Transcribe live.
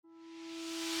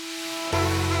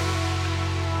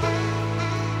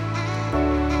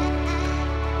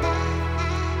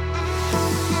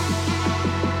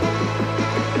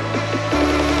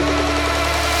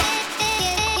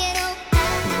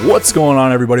What's going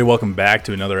on, everybody? Welcome back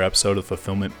to another episode of the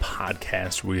Fulfillment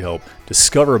Podcast, where we help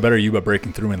discover a better you by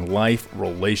breaking through in life,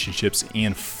 relationships,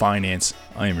 and finance.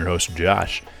 I am your host,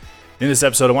 Josh. In this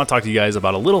episode, I want to talk to you guys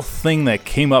about a little thing that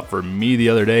came up for me the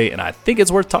other day, and I think it's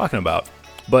worth talking about.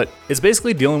 But it's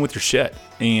basically dealing with your shit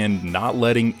and not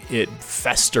letting it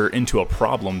fester into a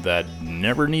problem that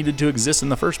never needed to exist in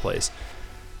the first place.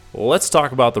 Let's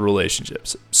talk about the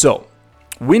relationships. So,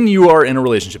 when you are in a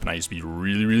relationship, and I used to be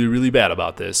really bad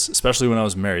about this, especially when I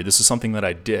was married, this is something that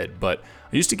I did, but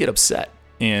I used to get upset.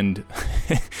 And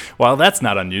while that's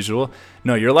not unusual,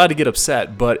 no, you're allowed to get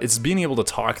upset, but it's being able to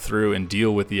talk through and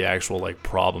deal with the actual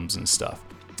problems and stuff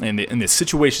and the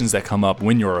situations that come up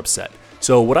when you're upset.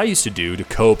 So what I used to do to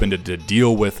cope and to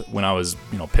deal with when I was,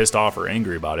 pissed off or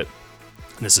angry about it,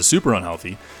 and this is super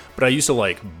unhealthy, but I used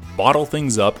to bottle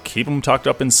things up, keep them tucked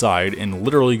up inside, and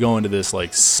literally go into this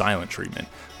silent treatment,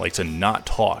 to not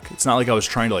talk. It's not like I was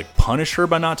trying to punish her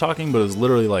by not talking, but it was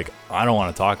literally I don't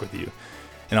want to talk with you.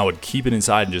 And I would keep it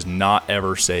inside and just not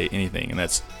ever say anything. And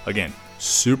that's, again,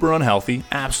 super unhealthy,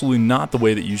 absolutely not the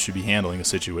way that you should be handling a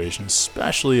situation,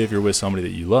 especially if you're with somebody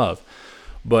that you love.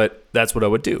 But that's what I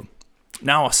would do.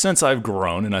 Now, since I've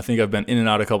grown, and I think I've been in and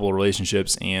out of a couple of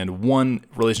relationships, and one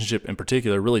relationship in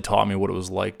particular really taught me what it was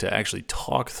like to actually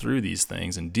talk through these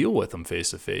things and deal with them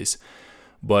face to face.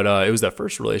 But it was that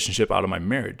first relationship out of my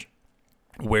marriage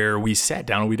where we sat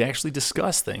down and we'd actually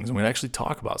discuss things and we'd actually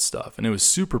talk about stuff. And it was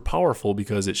super powerful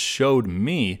because it showed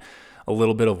me a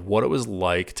little bit of what it was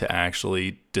like to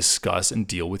actually discuss and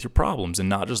deal with your problems and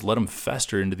not just let them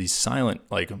fester into these silent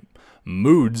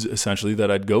moods, essentially, that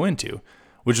I'd go into.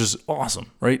 Which is awesome,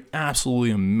 right?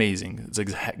 Absolutely amazing. It's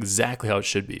exactly how it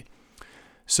should be.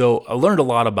 So I learned a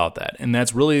lot about that, and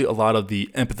that's really a lot of the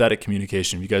empathetic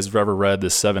communication. If you guys have ever read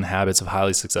the 7 Habits of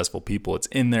Highly Successful People, it's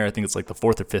in there. I think it's the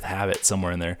 4th or 5th habit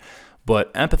somewhere in there.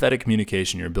 But empathetic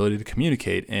communication, your ability to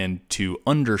communicate and to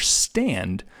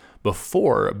understand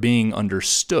before being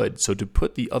understood. So to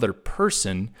put the other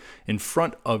person in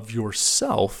front of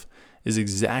yourself is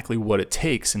exactly what it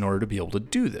takes in order to be able to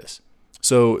do this.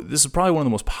 So this is probably one of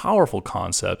the most powerful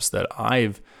concepts that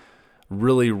I've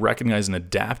really recognized and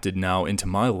adapted now into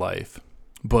my life.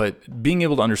 But being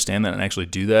able to understand that and actually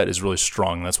do that is really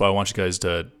strong. And that's why I want you guys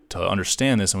to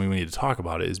understand this, and we need to talk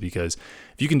about it, is because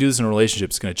if you can do this in a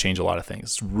relationship, it's going to change a lot of things.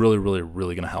 It's really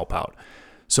going to help out.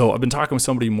 So I've been talking with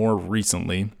somebody more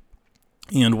recently,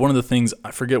 and one of the things, I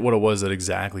forget what it was that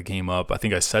exactly came up. I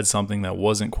think I said something that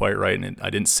wasn't quite right, and I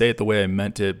didn't say it the way I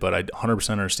meant it, but I 100%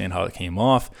 understand how it came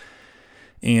off.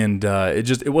 And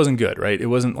it wasn't good, right? It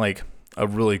wasn't a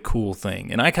really cool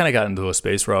thing. And I kind of got into a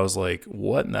space where I was like,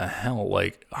 what in the hell?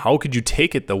 How could you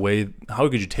take it that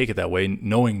way,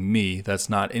 knowing me? That's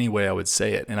not any way I would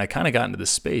say it. And I kind of got into this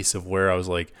space of where I was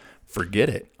like, forget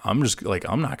it. I'm just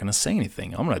I'm not going to say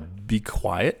anything. I'm going to be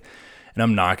quiet and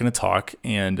I'm not going to talk.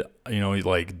 And,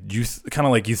 you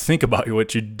think about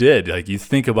what you did. You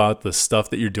think about the stuff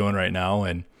that you're doing right now.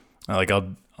 And I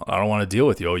don't want to deal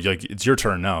with you. It's your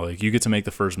turn now. You get to make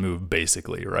the first move,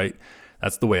 basically, right?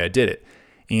 That's the way I did it.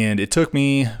 And it took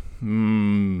me,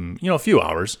 a few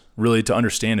hours really to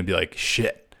understand and be like,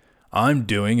 shit, I'm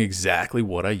doing exactly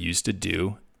what I used to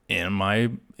do in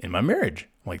my marriage.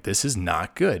 This is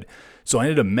not good. So I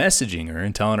ended up messaging her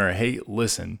and telling her, hey,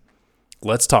 listen,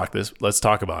 let's talk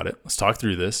about it. Let's talk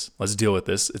through this. Let's deal with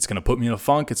this. It's going to put me in a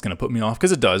funk. It's going to put me off,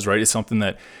 because it does, right? It's something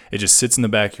that it just sits in the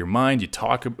back of your mind. You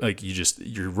talk,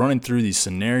 you're running through these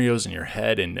scenarios in your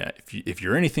head. And if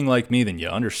you're anything like me, then you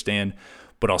understand.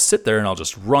 But I'll sit there and I'll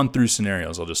just run through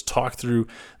scenarios. I'll just talk through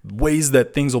ways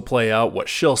that things will play out, what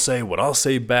she'll say, what I'll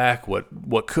say back,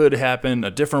 what could happen, a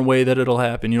different way that it'll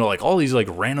happen. All these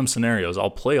random scenarios.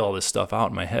 I'll play all this stuff out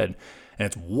in my head. And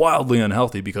it's wildly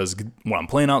unhealthy, because when I'm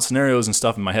playing out scenarios and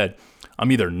stuff in my head,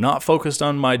 I'm either not focused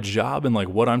on my job and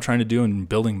what I'm trying to do and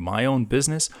building my own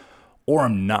business, or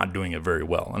I'm not doing it very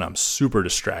well and I'm super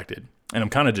distracted and I'm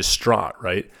kind of distraught,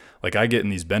 right? I get in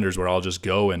these benders where I'll just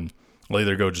go and I'll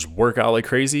either go just work out like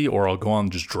crazy, or I'll go on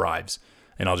just drives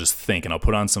and I'll just think, and I'll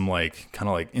put on some kind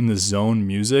of in the zone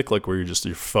music, where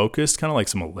you're focused, kind of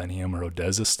some Millennium or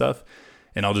Odessa stuff.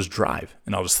 And I'll just drive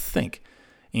and I'll just think.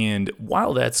 And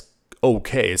while that's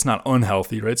okay, it's not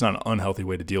unhealthy, right? It's not an unhealthy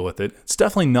way to deal with it. It's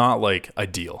definitely not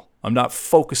ideal. I'm not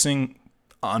focusing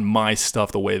on my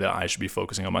stuff the way that I should be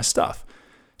focusing on my stuff.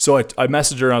 So I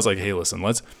messaged her and I was like, hey, listen,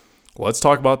 let's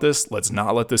talk about this. Let's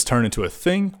not let this turn into a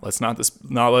thing. Let's not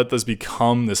let this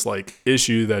become this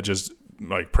issue that just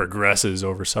progresses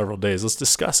over several days. Let's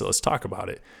discuss it. Let's talk about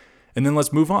it. And then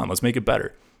let's move on. Let's make it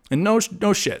better. And no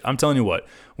shit. I'm telling you what,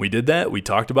 we did that. We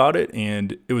talked about it,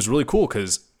 and it was really cool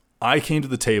because I came to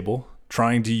the table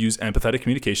trying to use empathetic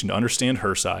communication to understand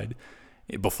her side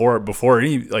before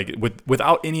any, like,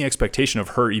 without any expectation of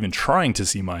her even trying to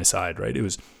see my side, right? It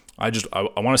was, I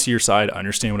want to see your side. I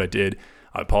understand what I did.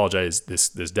 I apologize. This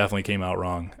definitely came out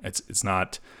wrong. It's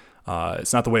not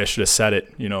the way I should have said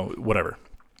it, whatever.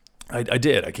 I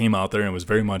did. I came out there and it was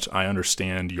very much, I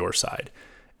understand your side.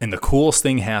 And the coolest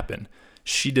thing happened.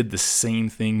 She did the same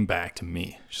thing back to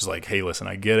me. She's like, hey, listen,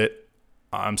 I get it.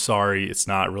 I'm sorry. It's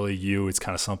not really you. It's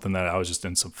kind of something that I was just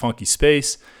in some funky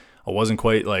space. I wasn't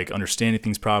quite like understanding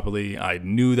things properly. I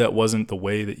knew that wasn't the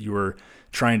way that you were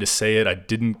trying to say it. I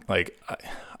didn't like,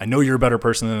 I know you're a better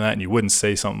person than that and you wouldn't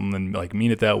say something and like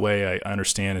mean it that way. I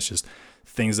understand. It's just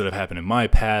things that have happened in my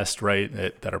past, right,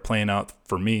 that are playing out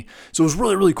for me. So it was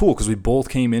really, really cool because we both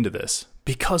came into this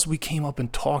because we came up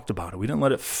and talked about it. We didn't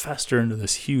let it fester into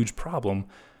this huge problem.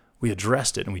 We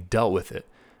addressed it and we dealt with it.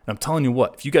 And I'm telling you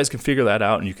what, if you guys can figure that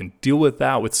out and you can deal with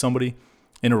that with somebody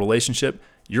in a relationship,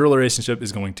 your relationship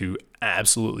is going to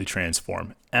absolutely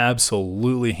transform.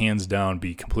 Absolutely, hands down,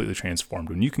 be completely transformed.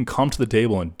 When you can come to the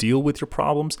table and deal with your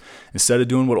problems instead of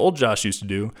doing what old Josh used to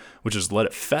do, which is let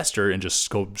it fester and just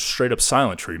go straight up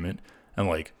silent treatment and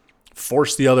like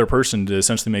force the other person to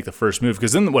essentially make the first move.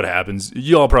 Because then what happens,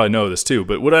 you all probably know this too,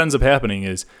 but what ends up happening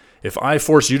is if I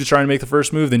force you to try and make the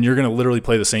first move, then you're going to literally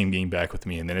play the same game back with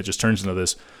me. And then it just turns into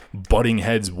this butting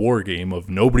heads war game of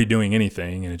nobody doing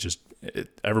anything. And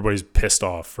everybody's pissed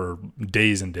off for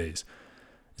days and days.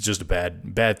 It's just a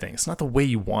bad thing. It's not the way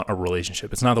you want a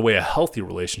relationship. It's not the way a healthy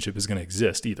relationship is going to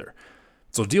exist either.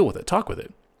 So deal with it. Talk with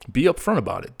it. Be upfront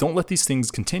about it. Don't let these things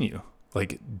continue.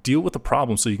 Like, deal with the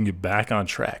problem so you can get back on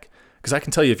track. Because I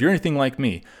can tell you, if you're anything like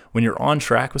me, when you're on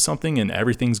track with something and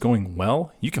everything's going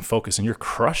well, you can focus and you're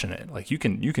crushing it. Like, you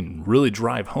can really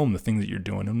drive home the things that you're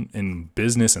doing in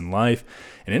business and life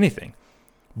and anything.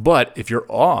 But if you're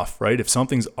off, right? If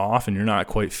something's off and you're not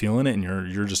quite feeling it and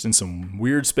you're just in some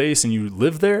weird space and you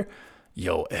live there,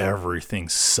 everything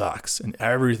sucks and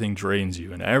everything drains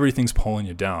you and everything's pulling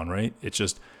you down, right? It's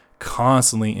just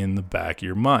constantly in the back of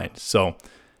your mind. So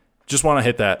just want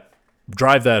to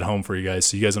drive that home for you guys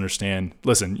so you guys understand.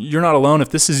 Listen, you're not alone. If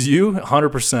this is you,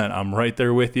 100%, I'm right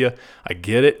there with you. I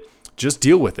get it. Just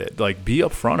deal with it. Like, be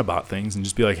upfront about things and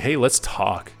just be like, hey, let's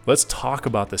talk. Let's talk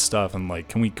about this stuff. And like,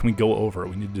 can we go over it?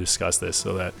 We need to discuss this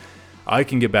so that I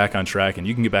can get back on track and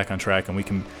you can get back on track and we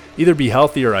can either be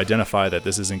healthy or identify that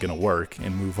this isn't going to work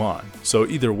and move on. So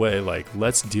either way, like,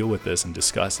 let's deal with this and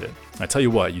discuss it. I tell you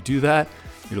what, you do that,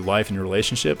 your life and your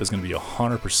relationship is going to be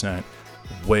 100%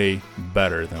 way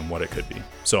better than what it could be.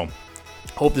 So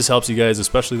hope this helps you guys,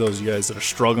 especially those of you guys that are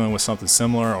struggling with something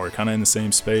similar or kind of in the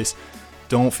same space.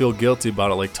 Don't feel guilty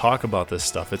about it. Like, talk about this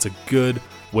stuff. It's a good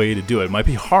way to do it. It might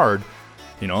be hard,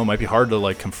 it might be hard to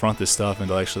like confront this stuff and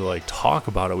to actually like talk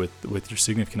about it with your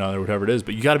significant other or whatever it is,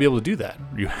 but you got to be able to do that.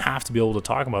 You have to be able to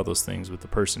talk about those things with the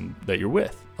person that you're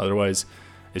with. Otherwise,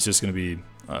 it's just going to be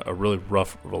a really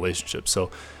rough relationship.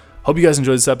 So hope you guys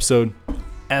enjoyed this episode.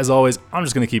 As always, I'm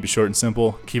just going to keep it short and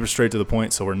simple, keep it straight to the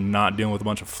point so we're not dealing with a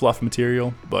bunch of fluff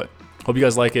material, but hope you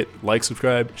guys like it. Like,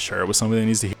 subscribe, share it with somebody that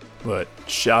needs to hear. But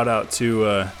shout out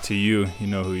to you. You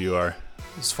know who you are.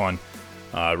 It's fun.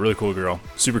 Really cool girl.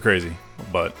 Super crazy,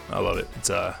 but I love it.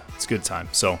 It's a good time.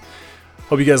 So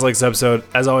hope you guys like this episode.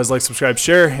 As always, like, subscribe,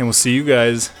 share, and we'll see you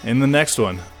guys in the next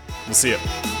one. We'll see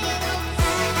you.